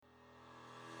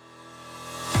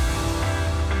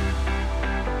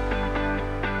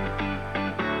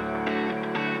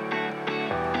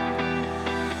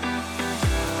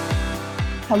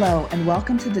Hello, and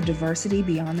welcome to the Diversity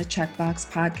Beyond the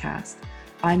Checkbox podcast.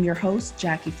 I'm your host,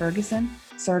 Jackie Ferguson,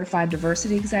 certified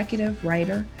diversity executive,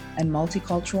 writer, and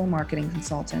multicultural marketing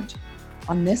consultant.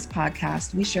 On this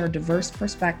podcast, we share diverse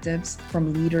perspectives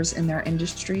from leaders in their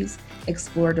industries,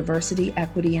 explore diversity,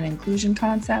 equity, and inclusion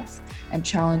concepts, and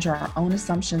challenge our own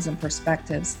assumptions and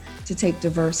perspectives to take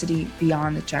diversity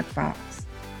beyond the checkbox.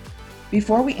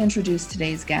 Before we introduce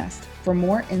today's guest, for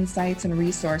more insights and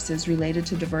resources related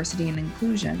to diversity and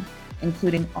inclusion,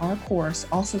 including our course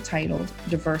also titled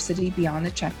Diversity Beyond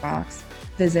the Checkbox,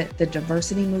 visit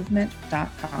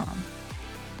thediversitymovement.com.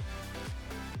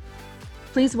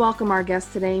 Please welcome our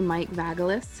guest today, Mike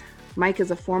Vaggalis. Mike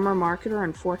is a former marketer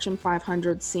and Fortune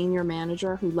 500 senior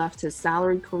manager who left his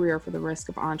salaried career for the risk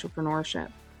of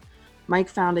entrepreneurship. Mike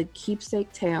founded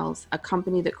Keepsake Tales, a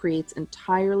company that creates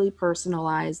entirely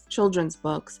personalized children's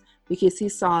books because he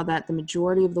saw that the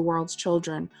majority of the world's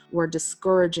children were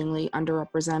discouragingly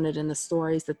underrepresented in the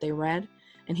stories that they read,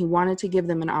 and he wanted to give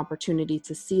them an opportunity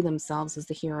to see themselves as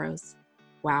the heroes.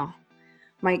 Wow.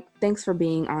 Mike, thanks for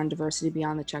being on Diversity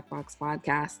Beyond the Checkbox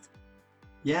podcast.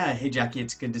 Yeah. Hey, Jackie,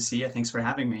 it's good to see you. Thanks for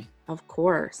having me. Of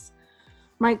course.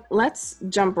 Mike, let's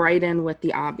jump right in with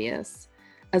the obvious.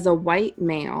 As a white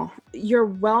male, you're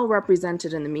well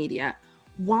represented in the media.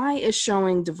 Why is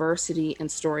showing diversity in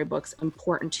storybooks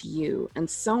important to you, and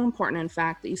so important, in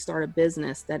fact, that you start a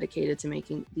business dedicated to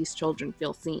making these children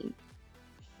feel seen?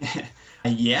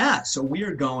 Yeah, so we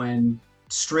are going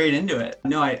straight into it.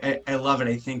 No, I love it.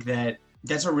 I think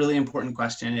that's a really important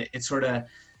question. It sort of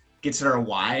gets at our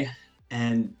why,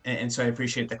 and so I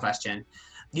appreciate the question.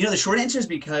 You know, the short answer is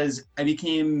because I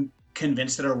became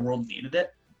convinced that our world needed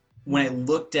it. When I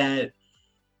looked at,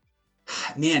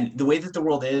 man, the way that the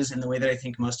world is and the way that I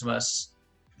think most of us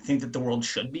think that the world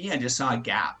should be, I just saw a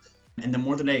gap. And the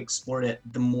more that I explored it,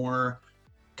 the more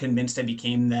convinced I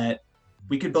became that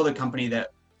we could build a company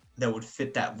that would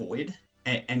fit that void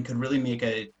and could really make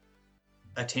a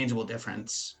tangible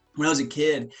difference. When I was a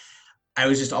kid, I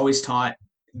was just always taught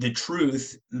the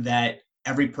truth that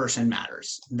every person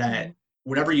matters, that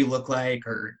whatever you look like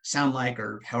or sound like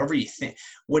or however you think,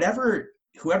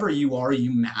 whoever you are,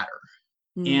 you matter.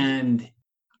 And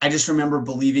I just remember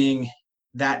believing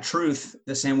that truth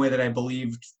the same way that I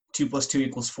believed 2 +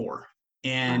 2 = 4.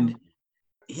 And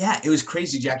yeah, it was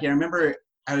crazy, Jackie. I remember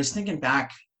I was thinking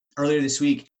back earlier this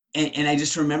week, and I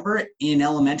just remember in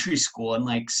elementary school in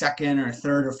like second or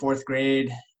third or fourth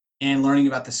grade and learning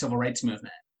about the civil rights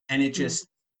movement. And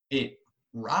it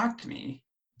rocked me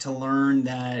to learn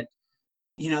that,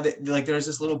 you know, that, like there was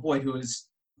this little boy who was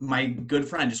my good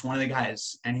friend, just one of the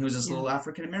guys, and he was this little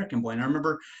African-American boy. And I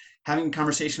remember having a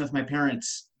conversation with my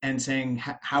parents and saying,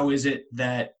 how is it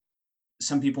that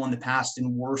some people in the past,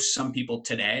 and worse, some people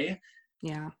today,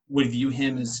 would view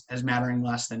him as mattering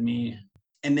less than me?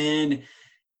 And then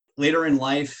later in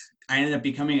life, I ended up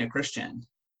becoming a Christian.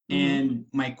 And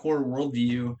my core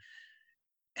worldview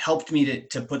helped me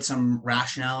to put some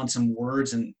rationale and some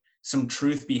words and some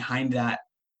truth behind that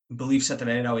belief set that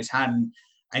I had always had. And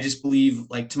I just believe,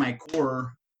 like, to my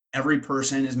core, every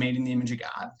person is made in the image of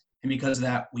God. And because of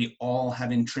that, we all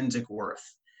have intrinsic worth.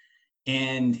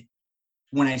 And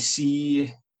when I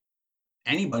see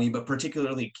anybody, but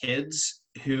particularly kids,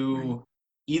 who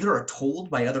either are told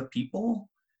by other people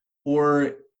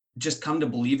or just come to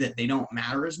believe that they don't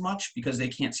matter as much because they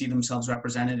can't see themselves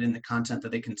represented in the content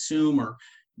that they consume or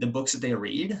the books that they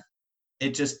read,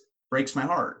 it just breaks my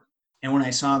heart. And when I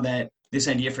saw that this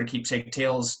idea for Keepsake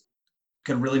Tales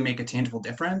could really make a tangible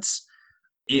difference,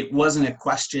 it wasn't a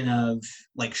question of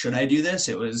like, should I do this?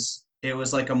 It was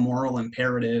like a moral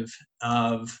imperative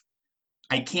of,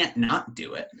 I can't not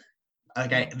do it.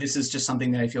 Like this is just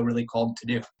something that I feel really called to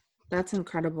do. That's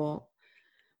incredible.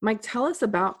 Mike, tell us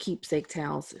about Keepsake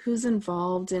Tales. Who's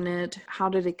involved in it? How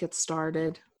did it get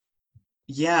started?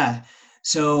 Yeah.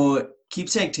 So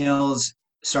Keepsake Tales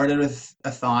started with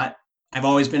a thought. I've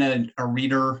always been a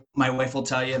reader. My wife will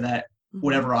tell you that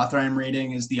whatever author I'm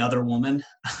reading is the other woman.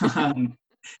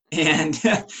 And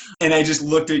I just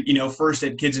looked at, first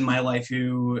at kids in my life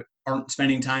who aren't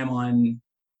spending time on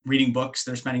reading books.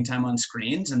 They're spending time on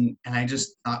screens. And I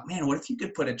just thought, man, what if you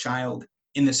could put a child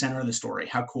in the center of the story?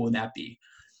 How cool would that be?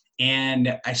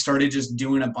 And I started just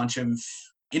doing a bunch of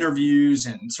interviews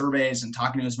and surveys and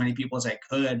talking to as many people as I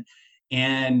could.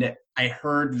 And I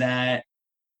heard that,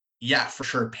 yeah, for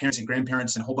sure, parents and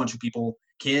grandparents and a whole bunch of people,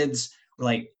 kids, were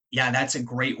like, yeah, that's a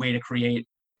great way to create,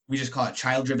 we just call it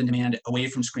child-driven demand, away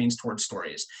from screens towards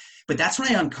stories. But that's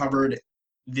when I uncovered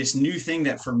this new thing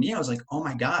that for me, I was like, oh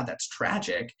my God, that's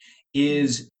tragic,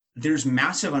 is there's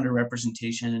massive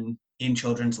underrepresentation in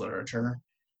children's literature.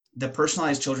 The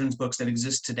personalized children's books that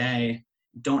exist today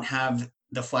don't have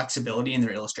the flexibility in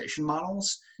their illustration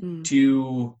models Mm.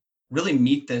 to really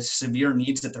meet the severe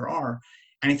needs that there are.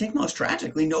 And I think most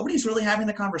tragically, nobody's really having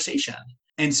the conversation.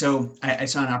 And so I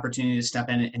saw an opportunity to step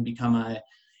in and become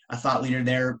a thought leader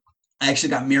there. I actually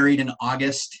got married in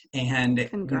August, and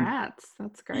Congrats.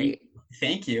 That's great.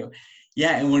 thank you.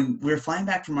 Yeah, and when we were flying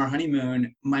back from our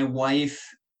honeymoon, my wife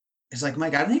is like,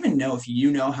 Mike, I don't even know if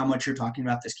you know how much you're talking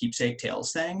about this Keepsake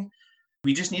Tales thing.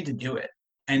 We just need to do it.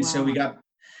 And so we Wow.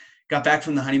 got back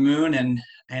from the honeymoon, and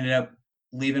I ended up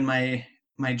leaving my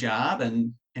job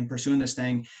and pursuing this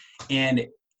thing. And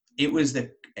it was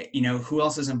who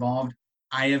else is involved?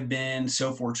 I have been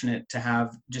so fortunate to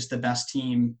have just the best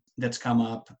team that's come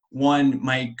up. One,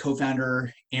 my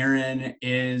co-founder, Erin,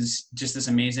 is just this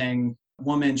amazing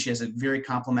woman. She has a very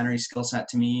complementary skill set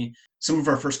to me. Some of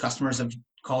our first customers have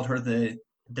called her the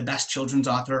best children's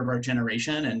author of our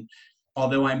generation. And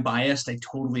although I'm biased, I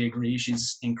totally agree.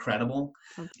 She's incredible.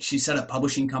 She set up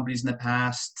publishing companies in the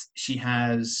past. She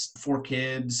has 4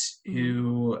 kids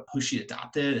who she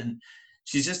adopted, and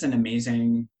she's just an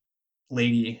amazing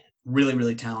lady, really,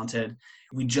 really talented.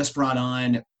 We just brought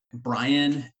on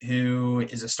Brian, who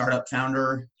is a startup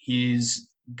founder. He's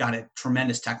got a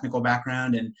tremendous technical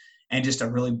background and just a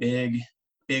really big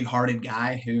hearted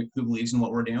guy who believes in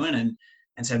what we're doing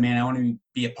and said, man, I want to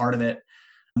be a part of it.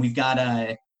 We've got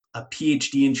a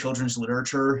PhD in children's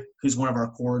literature who's one of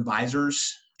our core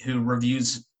advisors who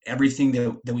reviews everything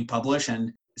that we publish.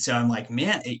 And so I'm like,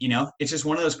 man, it's just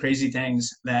one of those crazy things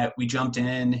that we jumped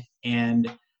in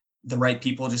and the right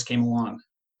people just came along.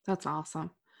 That's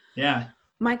awesome. Yeah.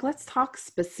 Mike, let's talk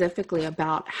specifically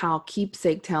about how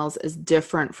Keepsake Tales is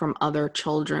different from other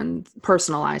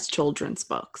personalized children's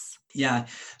books. Yeah.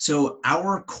 So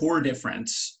our core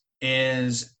difference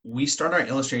is we start our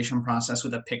illustration process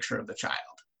with a picture of the child.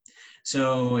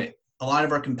 So a lot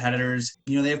of our competitors,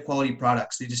 they have quality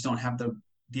products. They just don't have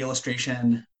the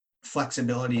illustration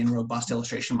flexibility and robust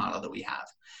illustration model that we have.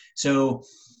 So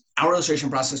our illustration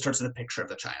process starts with a picture of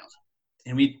the child.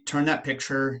 And we turn that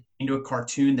picture into a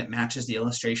cartoon that matches the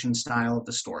illustration style of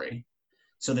the story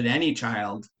so that any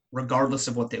child, regardless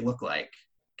of what they look like,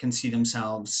 can see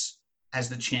themselves as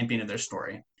the champion of their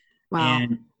story. Wow.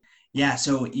 And yeah,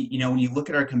 so, when you look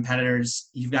at our competitors,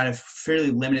 you've got a fairly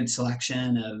limited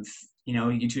selection of,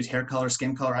 you choose hair color,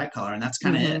 skin color, eye color, and that's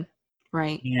kind of it.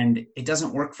 Right. And it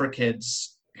doesn't work for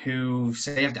kids who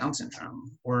say have Down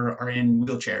syndrome or are in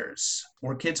wheelchairs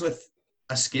or kids with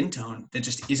a skin tone that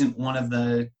just isn't one of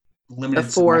the limited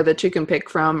 4 that you can pick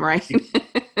from, right?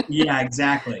 Yeah,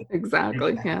 exactly.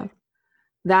 Exactly. Yeah.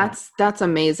 That's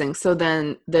amazing. So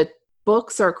then the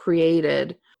books are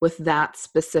created with that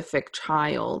specific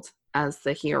child as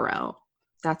the hero.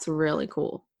 That's really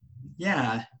cool.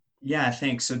 Yeah.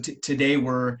 Thanks. So today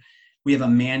we have a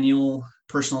manual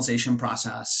personalization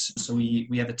process. So we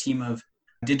have a team of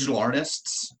digital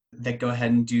artists that go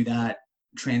ahead and do that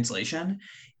translation.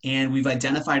 And we've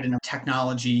identified a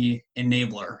technology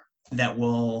enabler that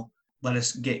will let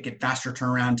us get faster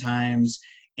turnaround times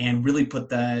and really put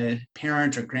the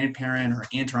parent or grandparent or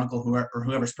aunt or uncle or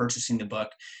whoever's purchasing the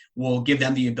book, will give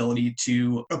them the ability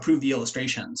to approve the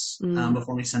illustrations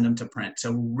before we send them to print.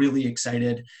 So we're really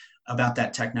excited about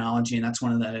that technology, and that's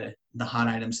one of the hot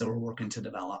items that we're working to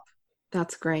develop.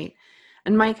 That's great.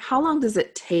 And Mike, how long does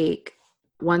it take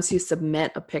once you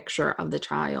submit a picture of the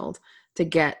child to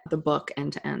get the book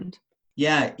end to end?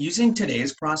 Yeah, using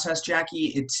today's process,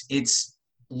 Jackie, it's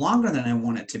longer than I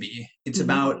want it to be. It's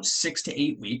about 6 to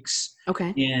 8 weeks.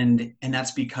 Okay. And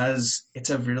that's because it's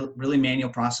a really manual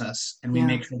process, and we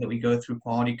make sure that we go through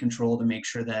quality control to make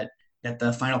sure that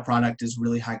the final product is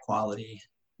really high quality.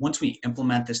 Once we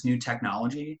implement this new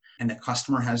technology and the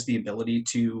customer has the ability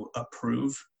to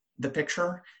approve the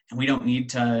picture, and we don't need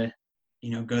to,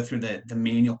 go through the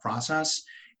manual process,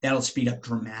 that'll speed up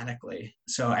dramatically.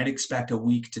 So I'd expect a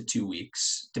week to 2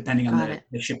 weeks, depending on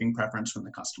the shipping preference from the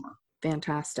customer.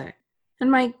 Fantastic. And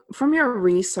Mike, from your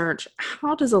research,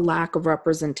 how does a lack of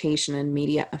representation in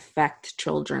media affect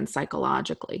children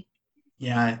psychologically?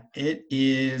 Yeah,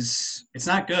 it's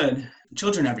not good.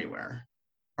 Children everywhere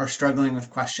are struggling with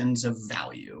questions of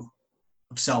value,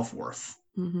 of self-worth.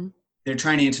 They're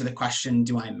trying to answer the question,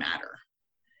 do I matter?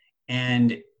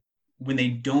 And when they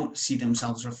don't see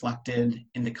themselves reflected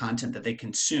in the content that they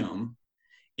consume,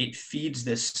 it feeds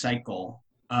this cycle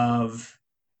of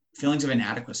feelings of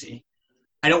inadequacy.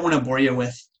 I don't want to bore you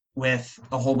with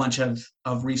a whole bunch of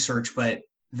research, but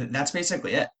that's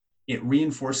basically it. It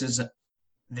reinforces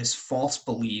this false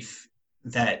belief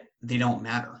that they don't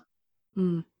matter.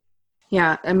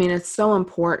 Yeah, I mean, it's so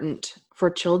important for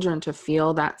children to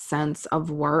feel that sense of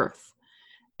worth.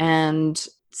 And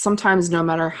sometimes no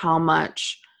matter how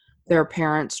much their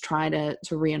parents try to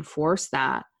reinforce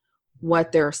that,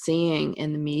 what they're seeing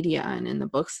in the media and in the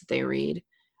books that they read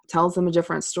tells them a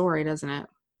different story, doesn't it?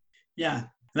 Yeah. And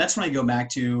that's when I go back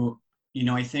to,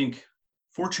 I think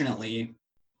fortunately,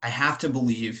 I have to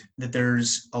believe that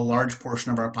there's a large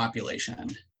portion of our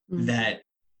population Mm. that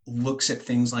looks at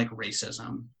things like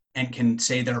racism and can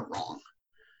say they're wrong.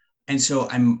 And so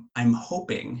I'm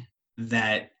hoping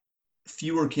that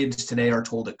fewer kids today are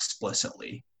told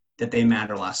explicitly that they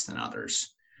matter less than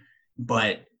others.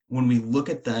 But when we look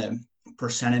at the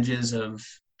percentages of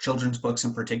children's books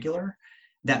in particular,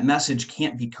 that message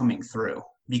can't be coming through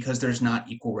because there's not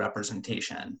equal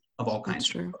representation of all That's kinds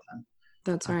of true. children.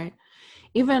 That's right.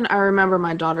 Even I remember,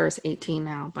 my daughter is 18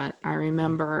 now, but I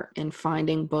remember in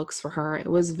finding books for her, it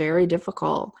was very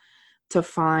difficult to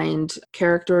find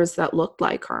characters that looked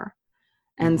like her.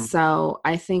 And Mm-hmm. so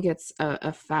I think it's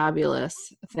a fabulous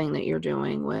thing that you're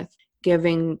doing with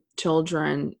giving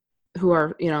children who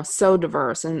are, so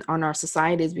diverse, and our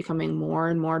society is becoming more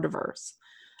and more diverse,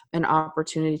 an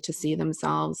opportunity to see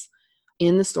themselves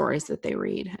in the stories that they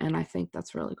read. And I think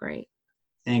that's really great.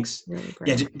 Thanks. Really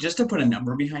Yeah, great. just to put a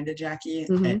number behind it, Jackie,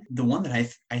 Mm-hmm. the one that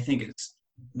I think is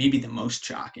maybe the most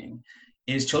shocking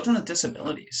is children with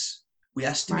disabilities. We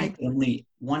estimate Right. that only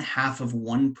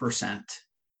 0.5%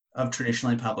 of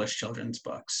traditionally published children's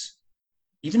books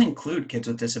even include kids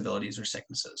with disabilities or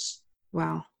sicknesses.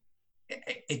 Wow.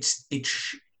 It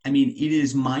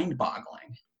is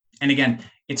mind-boggling. And again,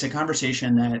 it's a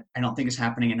conversation that I don't think is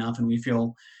happening enough, and we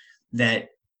feel that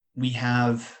we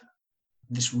have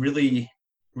this really,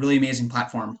 really amazing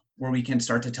platform where we can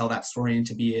start to tell that story and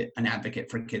to be an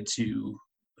advocate for kids who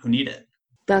need it.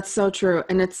 That's so true.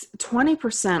 And it's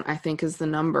 20%, I think, is the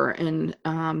number in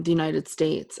the United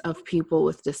States of people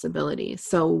with disabilities.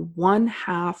 So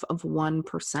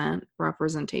 0.5%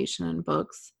 representation in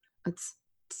books. It's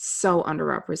so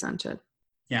underrepresented.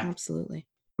 Yeah. Absolutely.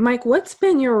 Mike, what's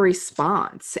been your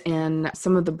response in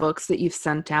some of the books that you've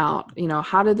sent out?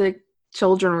 How did the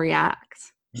children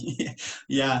react?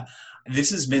 Yeah.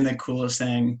 This has been the coolest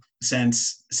thing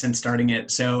since starting it.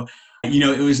 So,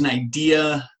 it was an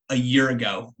idea a year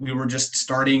ago. We were just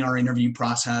starting our interview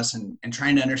process and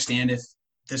trying to understand if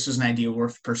this was an idea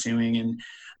worth pursuing. And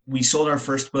we sold our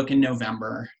first book in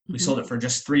November. We Mm-hmm. sold it for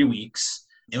just 3 weeks.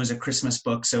 It was a Christmas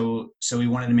book, so we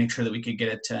wanted to make sure that we could get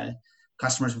it to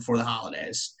customers before the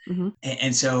holidays. Mm-hmm.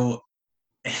 And so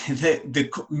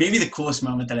maybe the coolest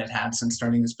moment that I've had since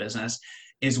starting this business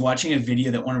is watching a video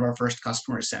that one of our first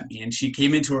customers sent me. And she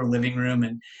came into her living room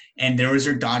and there was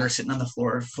her daughter sitting on the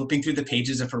floor flipping through the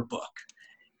pages of her book.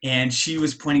 And she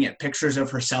was pointing at pictures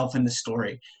of herself in the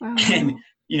story. Oh. And,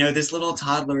 this little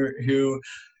toddler who,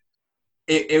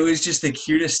 it was just the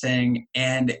cutest thing.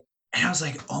 And I was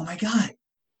like, oh my God,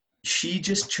 she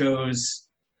just chose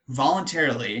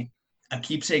voluntarily a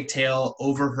keepsake tale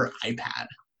over her iPad.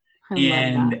 I love that.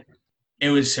 And it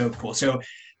was so cool. So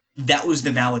that was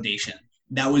the validation.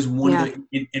 That was one Yeah. of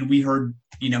the, and we heard,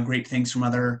 great things from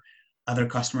other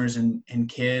customers and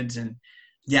kids. And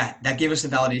yeah, that gave us the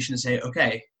validation to say,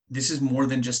 okay, this is more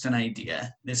than just an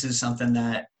idea. This is something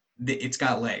that it's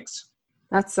got legs.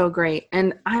 That's so great.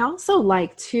 And I also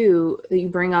like, too, that you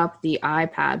bring up the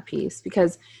iPad piece,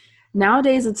 because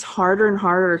nowadays it's harder and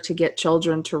harder to get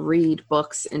children to read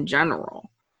books in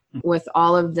general, with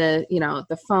all of the,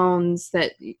 the phones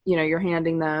that, you're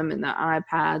handing them, and the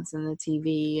iPads and the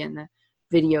TV and the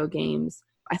video games.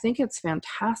 I think it's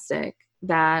fantastic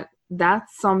that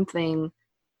that's something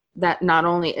that not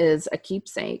only is a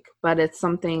keepsake, but it's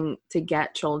something to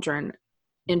get children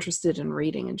interested in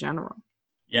reading in general.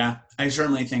 Yeah, I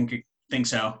certainly think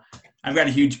so. I've got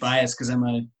a huge bias because I'm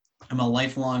a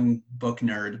lifelong book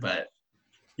nerd, but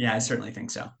yeah, I certainly think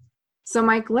so. So,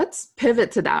 Mike, let's pivot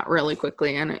to that really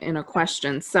quickly in a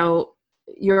question. So,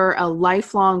 you're a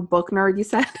lifelong book nerd, you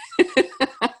said?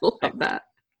 I love that.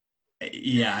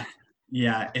 Yeah,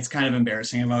 it's kind of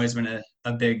embarrassing. I've always been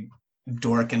a big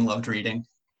dork and loved reading.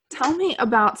 Tell me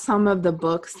about some of the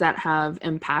books that have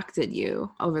impacted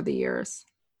you over the years.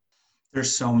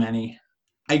 There's so many.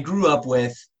 I grew up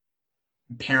with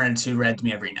parents who read to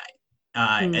me every night.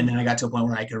 And then I got to a point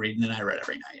where I could read, and then I read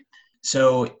every night.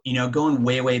 So, going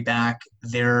way, way back,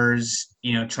 there's,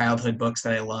 childhood books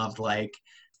that I loved, like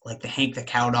the Hank the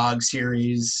Cowdog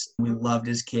series we loved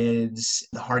as kids,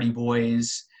 the Hardy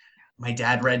Boys. My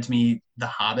dad read to me The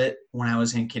Hobbit when I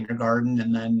was in kindergarten,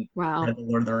 and then read The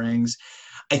Lord of the Rings.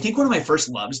 I think one of my first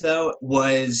loves, though,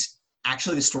 was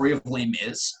actually the story of Les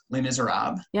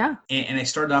Miserables. Yeah. And I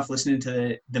started off listening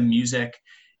to the music.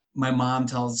 My mom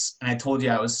tells, and I told you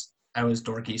I was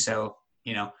dorky, so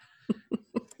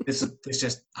this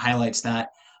just highlights that.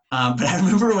 But I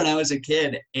remember when I was a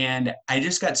kid and I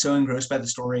just got so engrossed by the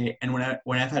story. And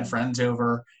when I've had friends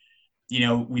over,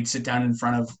 we'd sit down in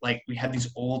front of, like, we had these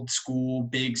old school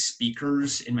big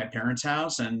speakers in my parents'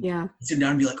 house, and Yeah. sit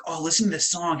down and be like, oh, listen to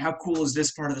this song. How cool is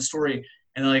this part of the story?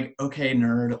 And they're like, okay,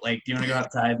 nerd, like, do you want to go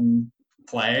outside and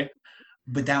play?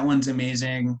 But that one's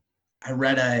amazing. I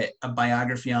read a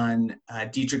biography on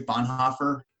Dietrich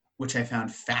Bonhoeffer, which I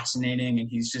found fascinating. And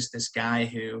he's just this guy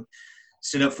who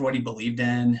stood up for what he believed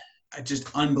in, a just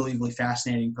unbelievably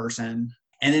fascinating person.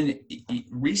 And then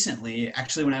recently,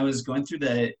 actually, when I was going through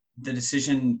the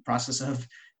decision process of,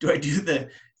 do I do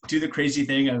the crazy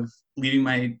thing of leaving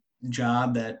my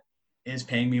job that is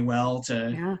paying me well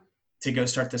Yeah. to go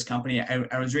start this company,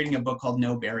 I was reading a book called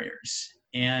No Barriers,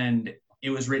 and it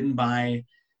was written by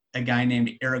a guy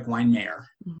named Eric Weinmeier,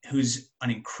 who's an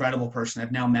incredible person.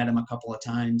 I've now met him a couple of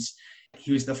times.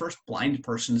 He was the first blind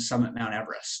person to summit Mount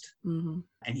Everest, Mm-hmm.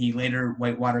 and he later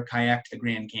whitewater kayaked the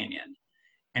Grand Canyon.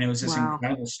 And it was this Wow.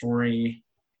 incredible story.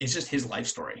 It's just his life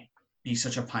story. He's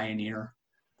such a pioneer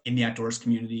in the outdoors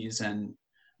communities, and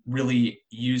really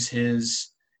use his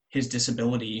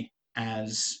disability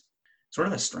as sort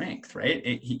of a strength, right?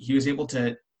 He was able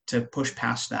to push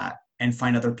past that and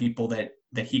find other people that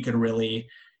he could really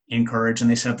encourage. And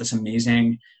they set up this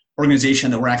amazing organization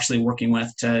that we're actually working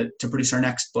with to produce our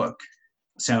next book.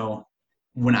 So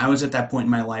when I was at that point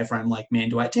in my life where I'm like, man,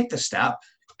 do I take the step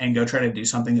and go try to do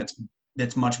something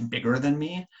that's much bigger than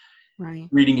me? Right.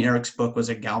 Reading Eric's book was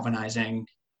a galvanizing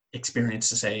experience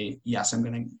to say, yes, I'm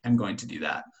going to do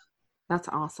that. That's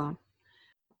awesome.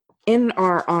 In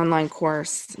our online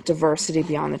course, Diversity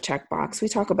Beyond the Checkbox, we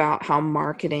talk about how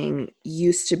marketing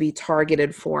used to be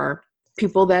targeted for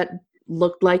people that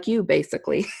looked like you,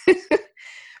 basically. Yeah.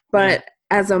 But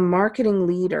as a marketing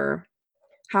leader,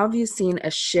 how have you seen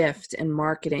a shift in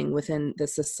marketing within the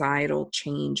societal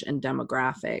change and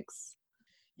demographics?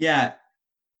 Yeah.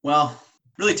 Well,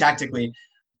 really tactically,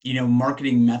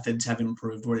 marketing methods have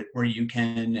improved where you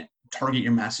can target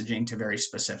your messaging to very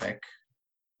specific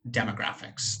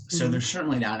demographics. So Mm-hmm. there's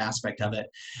certainly that aspect of it.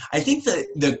 I think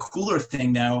the cooler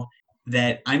thing, though,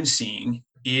 that I'm seeing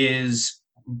is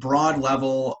broad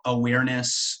level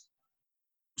awareness,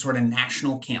 sort of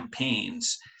national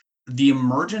campaigns. The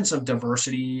emergence of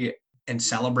diversity and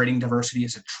celebrating diversity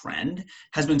as a trend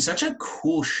has been such a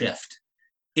cool shift.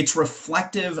 It's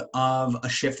reflective of a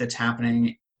shift that's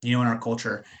happening, in our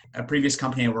culture. A previous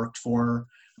company I worked for,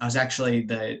 I was actually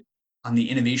on the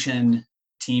innovation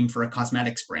team for a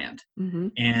cosmetics brand, Mm-hmm.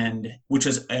 and which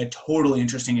was a totally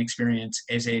interesting experience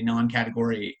as a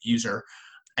non-category user.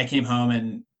 I came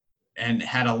home and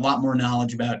had a lot more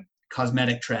knowledge about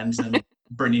cosmetic trends than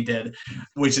Brittany did,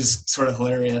 which is sort of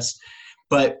hilarious.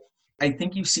 But I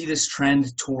think you see this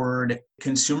trend toward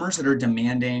consumers that are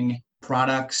demanding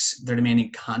products, they're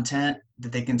demanding content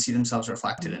that they can see themselves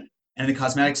reflected in. And in the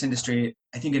cosmetics industry,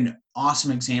 I think an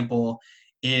awesome example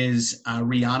is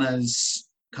Rihanna's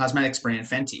cosmetics brand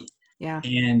Fenty. Yeah.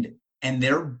 And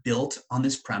they're built on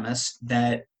this premise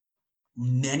that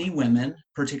many women,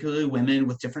 particularly women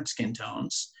with different skin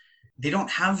tones, they don't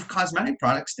have cosmetic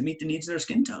products that meet the needs of their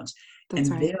skin tones. That's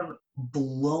And right. they are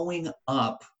blowing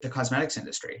up the cosmetics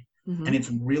industry. Mm-hmm. And it's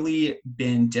really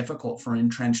been difficult for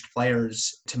entrenched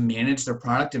players to manage their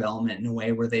product development in a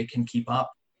way where they can keep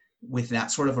up with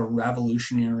that sort of a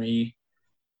revolutionary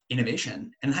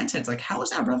innovation. And in hindsight, it's like, how is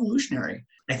that revolutionary?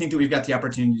 I think that we've got the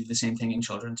opportunity to do the same thing in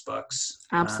children's books.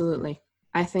 Absolutely.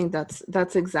 I think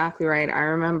that's exactly right. I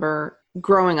remember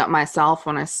growing up myself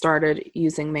when I started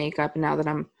using makeup, and now that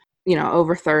I'm,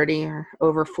 over 30 or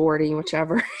over 40,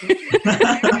 whichever.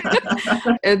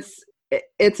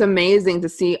 It's amazing to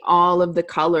see all of the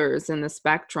colors in the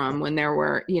spectrum when there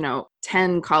were,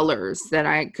 10 colors that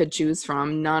I could choose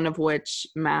from, none of which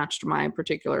matched my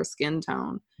particular skin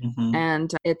tone. Mm-hmm.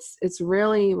 And it's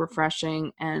really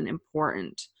refreshing and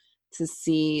important to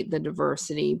see the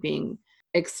diversity being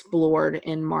explored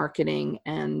in marketing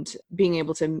and being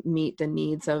able to meet the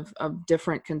needs of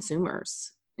different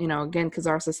consumers. Again, because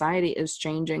our society is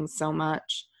changing so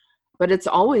much, but it's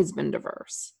always been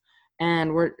diverse.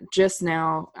 And we're just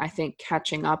now, I think,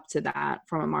 catching up to that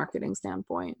from a marketing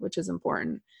standpoint, which is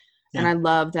important. Yeah. And I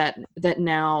love that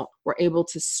now we're able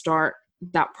to start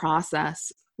that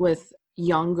process with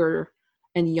younger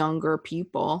and younger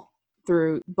people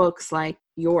through books like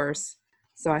yours.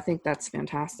 So I think that's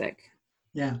fantastic.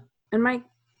 Yeah. And Mike,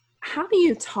 how do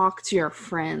you talk to your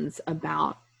friends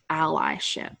about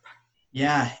allyship?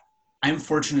 Yeah. I'm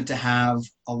fortunate to have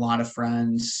a lot of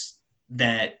friends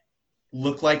that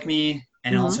look like me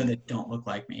and Mm-hmm. also that don't look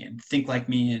like me and think like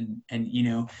me.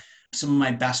 And some of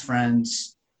my best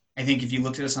friends I think if you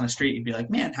looked at us on the street, you'd be like,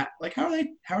 man, how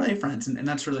are they friends? And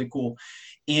that's really cool.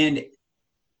 And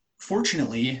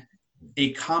fortunately,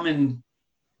 a common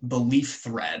belief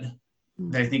thread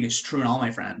Mm. that I think is true in all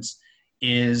my friends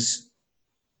is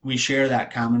we share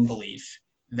that common belief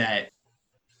that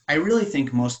I really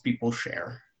think most people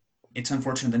share. It's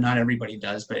unfortunate that not everybody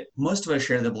does, but most of us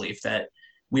share the belief that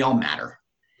we all matter.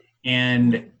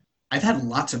 And I've had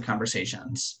lots of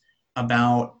conversations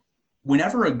about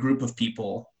whenever a group of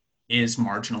people is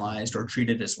marginalized or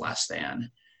treated as less than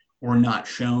or not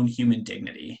shown human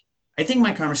dignity. I think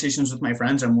my conversations with my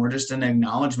friends are more just an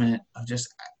acknowledgement of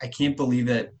just I can't believe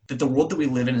that the world that we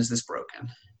live in is this broken.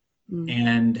 Mm.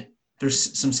 And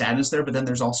there's some sadness there, but then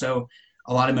there's also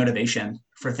a lot of motivation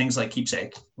for things like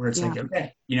Keepsake, where it's Yeah. like,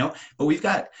 okay, but we've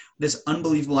got this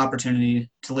unbelievable opportunity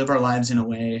to live our lives in a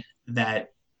way that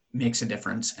makes a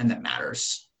difference and that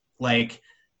matters. Like,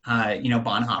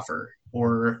 Bonhoeffer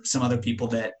or some other people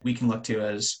that we can look to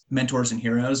as mentors and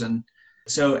heroes. And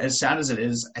so as sad as it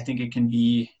is, I think it can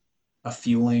be a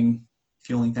fueling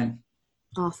thing.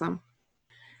 Awesome.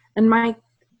 And Mike,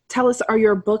 tell us, are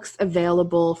your books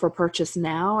available for purchase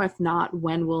now? If not,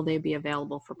 when will they be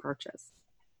available for purchase?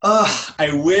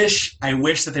 I wish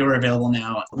that they were available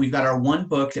now. We've got our one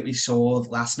book that we sold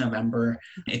last November.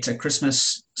 It's a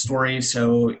Christmas story,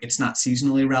 so it's not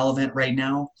seasonally relevant right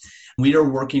now. We are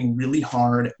working really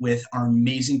hard with our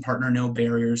amazing partner, No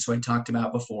Barriers, who I talked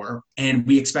about before, and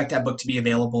we expect that book to be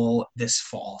available this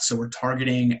fall. So we're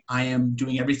targeting, I am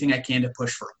doing everything I can to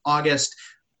push for August.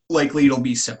 Likely it'll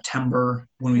be September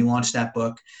when we launch that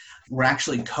book. We're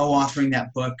actually co-authoring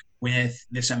that book with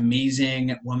this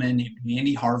amazing woman named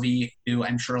Mandy Harvey, who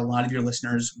I'm sure a lot of your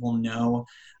listeners will know.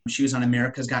 She was on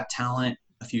America's Got Talent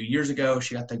a few years ago.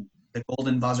 She got the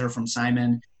golden buzzer from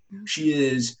Simon. She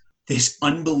is this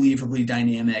unbelievably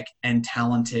dynamic and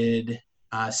talented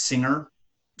singer.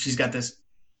 She's got this,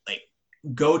 like,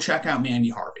 go check out Mandy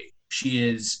Harvey. She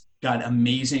is got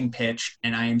amazing pitch,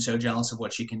 and I am so jealous of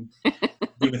what she can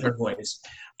do with her voice.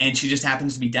 And she just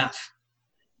happens to be deaf.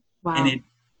 Wow. And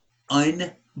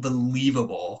it's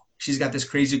unbelievable. She's got this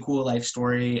crazy cool life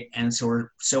story. And so we're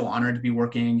so honored to be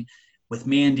working with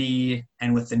Mandy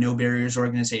and with the No Barriers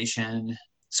organization.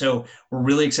 So we're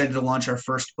really excited to launch our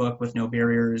first book with No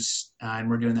Barriers, and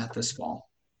we're doing that this fall.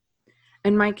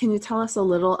 And Mike, can you tell us a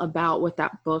little about what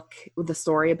that book, the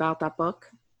story about that book?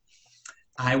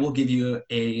 I will give you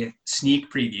a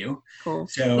sneak preview. Cool.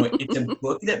 So it's a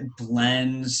book that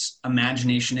blends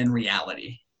imagination and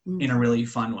reality in a really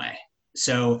fun way.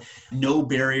 So No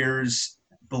Barriers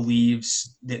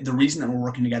believes that the reason that we're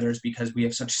working together is because we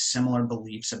have such similar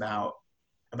beliefs about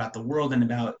the world and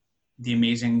about the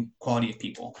amazing quality of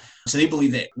people. So they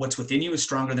believe that what's within you is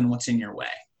stronger than what's in your way.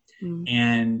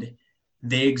 And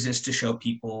they exist to show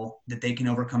people that they can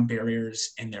overcome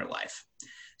barriers in their life.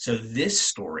 So this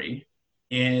story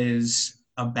is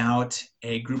about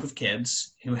a group of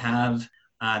kids who have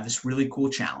this really cool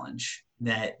challenge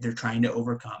that they're trying to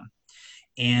overcome.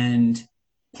 And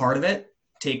part of it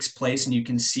takes place, and you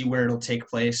can see where it'll take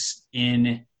place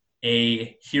in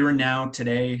a here and now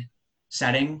today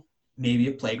setting, maybe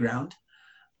a playground,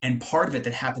 and part of it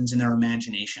that happens in their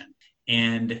imagination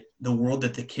and the world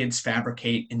that the kids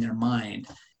fabricate in their mind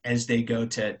as they go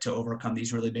to overcome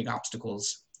these really big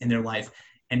obstacles in their life,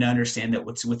 and to understand that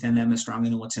what's within them is stronger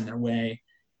than what's in their way,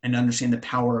 and to understand the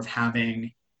power of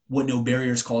having what No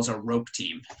Barriers calls a rope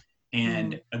team,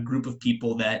 and a group of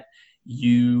people that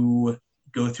you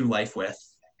go through life with,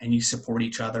 and you support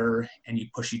each other and you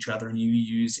push each other, and you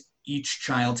use each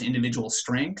child's individual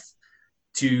strength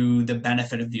to the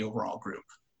benefit of the overall group.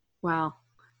 Wow.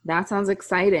 That sounds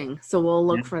exciting. So we'll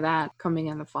look for that coming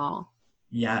in the fall.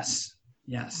 Yes.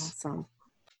 Awesome.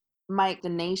 Mike, the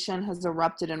nation has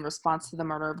erupted in response to the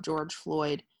murder of George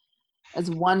Floyd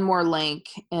as one more link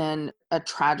in a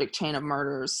tragic chain of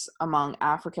murders among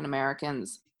African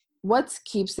Americans. What's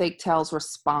Keepsake Tales'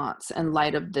 response in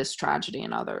light of this tragedy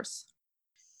and others?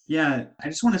 Yeah, I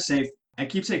just want to say at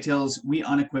Keepsake Tales, we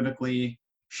unequivocally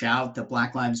shout that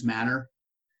Black Lives Matter.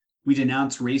 We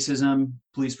denounce racism,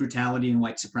 police brutality, and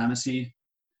white supremacy.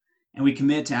 And we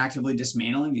commit to actively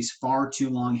dismantling these far too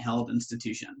long held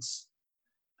institutions.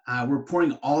 We're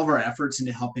pouring all of our efforts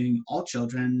into helping all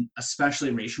children,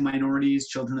 especially racial minorities,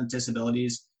 children with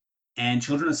disabilities, and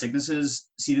children with sicknesses,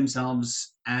 see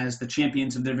themselves as the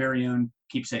champions of their very own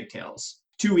Keepsake Tales.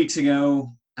 2 weeks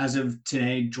ago, as of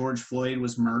today, George Floyd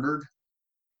was murdered.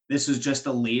 This was just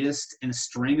the latest in a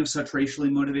string of such racially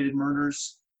motivated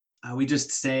murders. We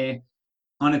just say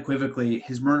unequivocally,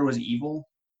 his murder was evil.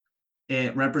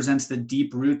 It represents the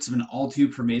deep roots of an all too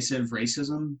pervasive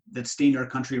racism that stained our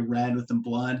country red with the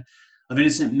blood of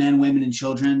innocent men, women, and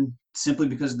children simply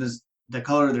because of the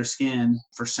color of their skin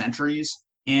for centuries.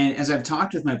 And as I've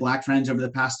talked with my Black friends over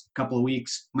the past couple of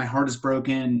weeks, my heart is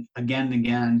broken again and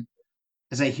again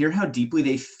as I hear how deeply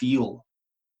they feel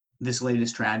this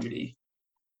latest tragedy.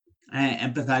 I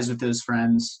empathize with those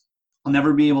friends. I'll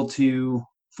never be able to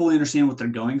fully understand what they're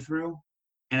going through.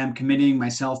 And I'm committing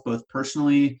myself both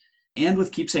personally and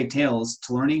with Keepsake Tales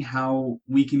to learning how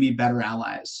we can be better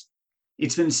allies.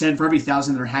 It's been said for every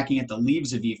 1,000 that are hacking at the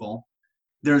leaves of evil,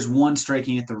 there's one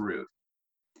striking at the root.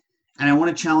 And I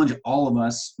want to challenge all of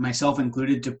us, myself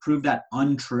included, to prove that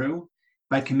untrue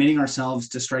by committing ourselves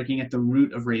to striking at the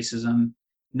root of racism,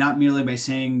 not merely by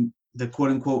saying the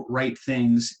quote unquote right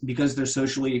things because they're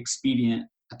socially expedient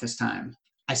at this time.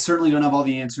 I certainly don't have all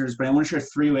the answers, but I want to share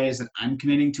 3 ways that I'm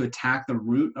committing to attack the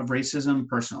root of racism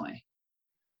personally.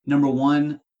 Number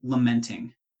 1,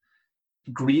 lamenting,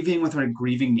 grieving with our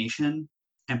grieving nation,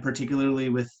 and particularly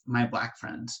with my Black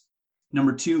friends.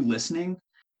 Number 2, listening,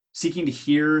 seeking to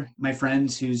hear my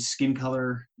friends whose skin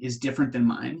color is different than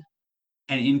mine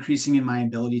and increasing in my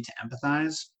ability to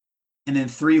empathize. And then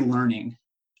 3, learning.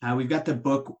 We've got the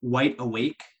book White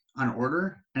Awake on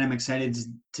order, and I'm excited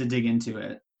to dig into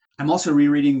it. I'm also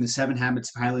rereading The 7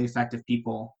 Habits of Highly Effective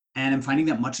People, and I'm finding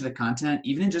that much of the content,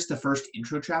 even in just the first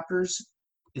intro chapters,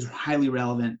 is highly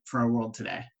relevant for our world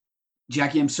today.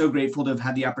 Jackie, I'm so grateful to have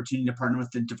had the opportunity to partner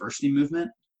with the diversity movement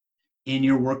in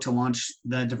your work to launch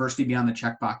the Diversity Beyond the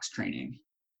Checkbox training.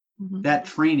 Mm-hmm. That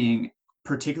training,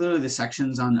 particularly the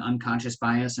sections on unconscious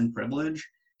bias and privilege,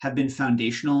 have been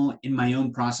foundational in my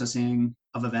own processing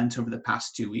of events over the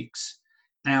past 2 weeks.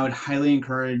 And I would highly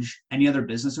encourage any other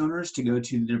business owners to go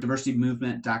to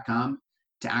diversitymovement.com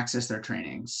to access their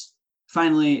trainings.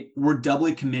 Finally, we're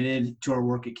doubly committed to our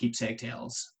work at Keepsake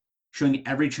Tales, showing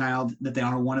every child that they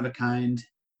are one of a kind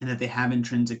and that they have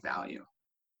intrinsic value.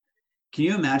 Can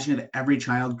you imagine if every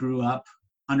child grew up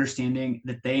understanding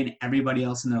that they and everybody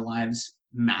else in their lives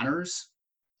matters?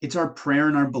 It's our prayer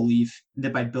and our belief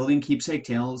that by building Keepsake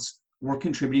Tales, we're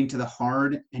contributing to the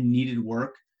hard and needed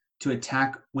work to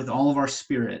attack with all of our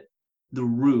spirit the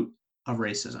root of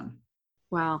racism.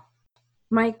 Wow.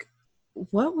 Mike,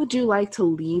 what would you like to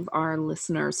leave our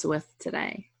listeners with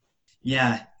today?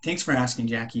 Yeah, thanks for asking,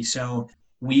 Jackie. So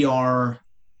we are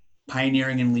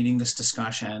pioneering and leading this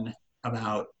discussion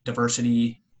about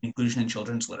diversity, inclusion in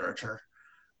children's literature.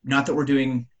 Not that we're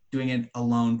doing it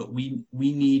alone, but we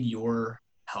need your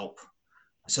help.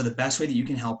 So the best way that you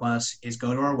can help us is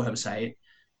go to our website.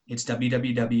 It's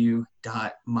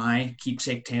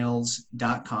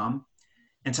www.mykeepsaketales.com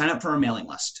and sign up for our mailing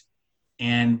list.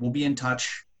 And we'll be in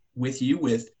touch with you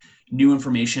with new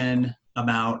information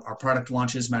about our product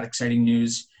launches, about exciting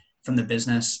news from the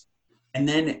business. And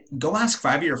then go ask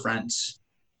 5 of your friends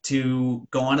to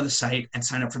go onto the site and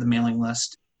sign up for the mailing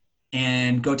list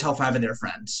and go tell 5 of their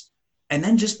friends. And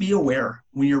then just be aware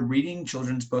when you're reading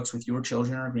children's books with your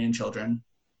children or grandchildren,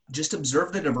 just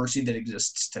observe the diversity that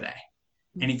exists today.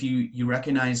 And if you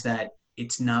recognize that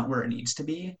it's not where it needs to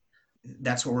be,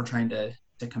 that's what we're trying to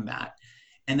combat.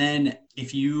 And then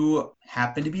if you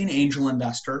happen to be an angel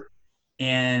investor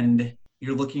and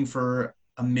you're looking for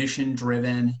a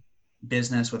mission-driven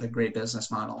business with a great business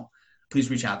model, please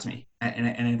reach out to me.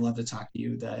 And I'd love to talk to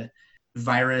you. The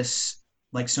virus,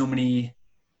 like so many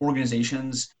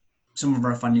organizations, some of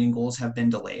our funding goals have been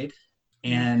delayed,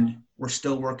 and we're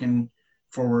still working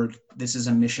forward. This is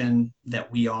a mission that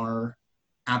we are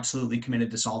absolutely committed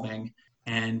to solving,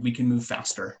 and we can move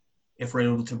faster if we're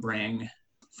able to bring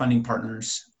funding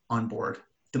partners on board.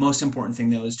 The most important thing,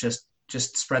 though, is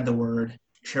just spread the word,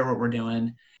 share what we're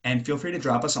doing, and feel free to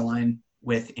drop us a line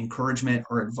with encouragement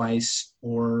or advice,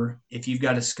 or if you've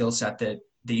got a skill set that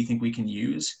you think we can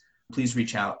use, please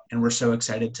reach out. And we're so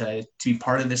excited to be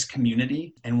part of this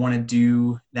community and want to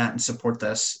do that and support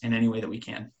this in any way that we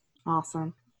can.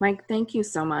 Awesome. Mike, thank you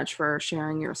so much for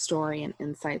sharing your story and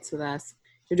insights with us.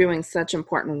 You're doing such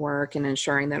important work in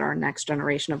ensuring that our next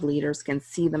generation of leaders can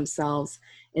see themselves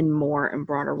in more and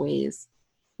broader ways.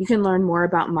 You can learn more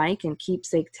about Mike and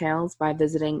Keepsake Tales by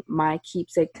visiting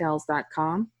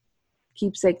mykeepsaketales.com.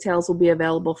 Keepsake Tales will be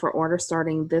available for order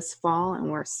starting this fall, and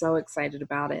we're so excited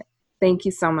about it. Thank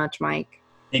you so much, Mike.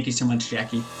 Thank you so much,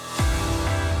 Jackie.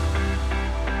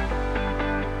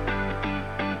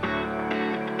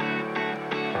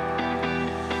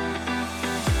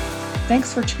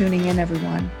 Thanks for tuning in,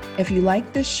 everyone. If you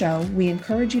like this show, we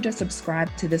encourage you to subscribe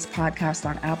to this podcast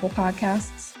on Apple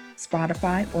Podcasts,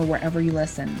 Spotify, or wherever you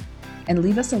listen, and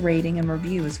leave us a rating and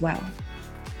review as well.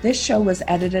 This show was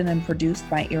edited and produced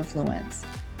by Earfluence.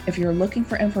 If you're looking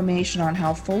for information on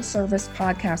how full-service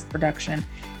podcast production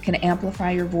can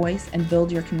amplify your voice and build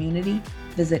your community,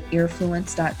 visit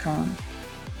earfluence.com.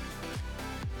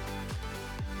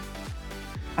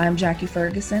 I'm Jackie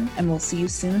Ferguson, and we'll see you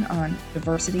soon on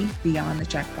Diversity Beyond the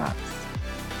Checkbox.